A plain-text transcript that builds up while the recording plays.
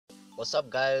What's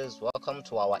up guys, welcome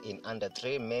to our in under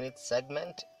 3 minutes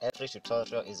segment. Every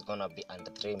tutorial is gonna be under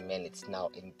 3 minutes.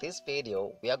 Now in this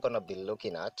video we are gonna be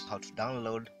looking at how to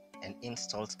download and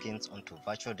install skins onto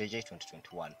𝗧𝗔𝗞𝗘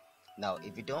 2021. Now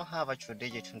if you don't have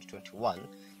𝗧𝗔𝗞𝗘 2021,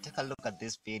 take a look at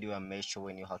this video and make sure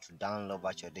you how to download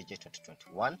𝗧𝗔𝗞𝗘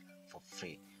 2021 for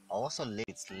free. I'll also leave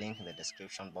its link in the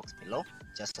description box below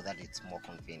just so that it's more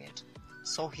convenient.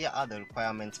 So here are the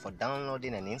requirements for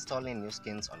downloading and installing new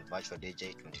skins on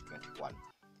𝗧𝗔𝗞𝗘 2021.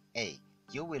 A.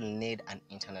 You will need an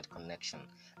internet connection.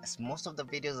 As most of the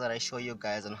videos that I show you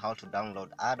guys on how to download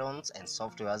add-ons and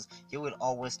softwares, you will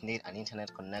always need an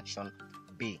internet connection.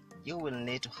 B. You will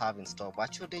need to have installed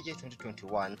𝗧𝗔𝗞𝗘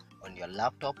 2021 on your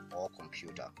laptop or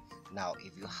computer. Now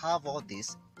if you have all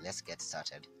this, let's get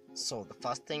started. So the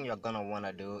first thing you're gonna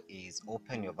wanna do is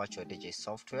open your 𝗧𝗔𝗞𝗘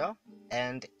software,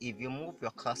 and if you move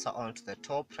your cursor onto the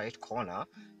top right corner,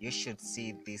 you should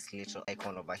see this little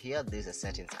icon over here. This is a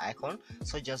settings icon,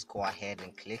 so just go ahead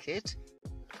and click it.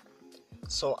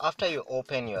 So after you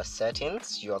open your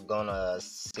settings, you're gonna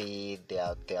see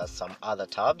there are some other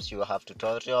tabs. You have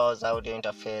tutorials, audio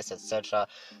interface, etc.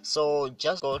 So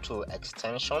just go to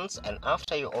extensions, and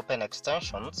after you open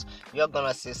extensions, you're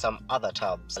gonna see some other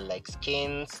tabs like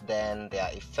skins, then there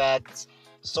are effects.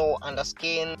 So under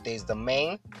skin, there's the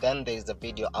main, then there's the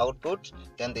video output,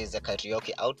 then there's the karaoke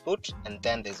output, and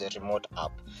then there's a remote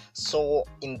app. So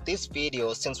in this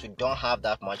video, since we don't have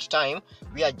that much time,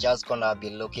 we are just gonna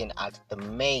be looking at the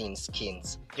main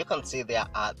skins. You can see there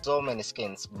are so many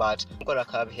skins, but I'm gonna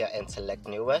come here and select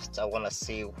newest. I wanna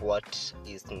see what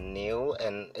is new,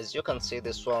 and as you can see,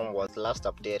 this one was last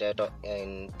updated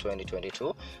in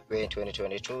 2022. We're in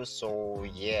 2022, so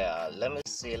yeah, let me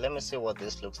see what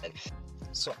this looks like.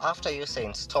 So after you say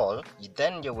install,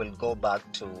 then you will go back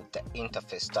to the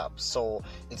interface tab. So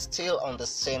it's still on the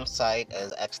same side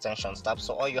as the extensions tab,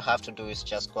 so all you have to do is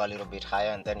just go a little bit higher,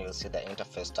 and then you'll see the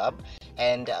interface tab,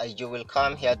 and you will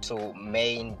come here to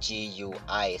main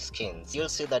GUI skins. You'll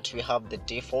see that we have the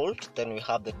default, then we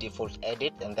have the default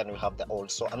edit, and then we have the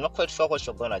old. So I'm not quite sure what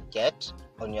you're gonna get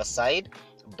on your side,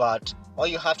 but all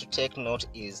you have to take note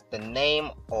is the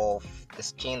name of the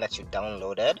skin that you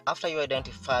downloaded. After you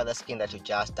identify the skin that you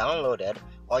just downloaded,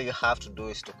 all you have to do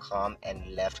is to come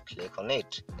and left click on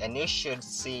it, and you should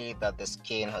see that the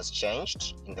skin has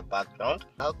changed in the background.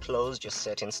 Now close your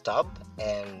settings tab,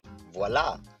 and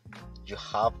voila, you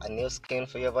have a new skin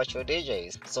for your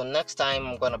𝗧𝗔𝗞𝗘s. So next time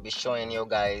I'm gonna be showing you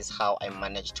guys how I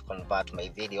managed to convert my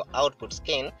video output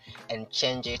skin and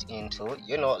change it into,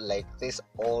 you know, like this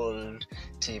old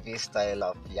TV style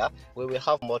of, yeah. We will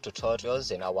have more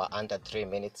tutorials in our under 3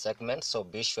 minute segment, so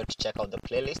be sure to check out the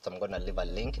playlist. I'm gonna leave a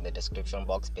link in the description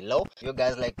box below. If you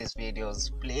guys like these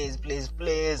videos, please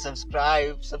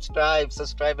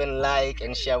subscribe and like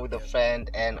and share with a friend,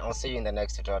 and I'll see you in the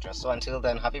next tutorial. So until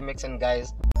then, happy mixing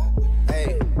guys.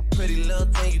 Hey, pretty little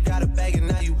thing, you got a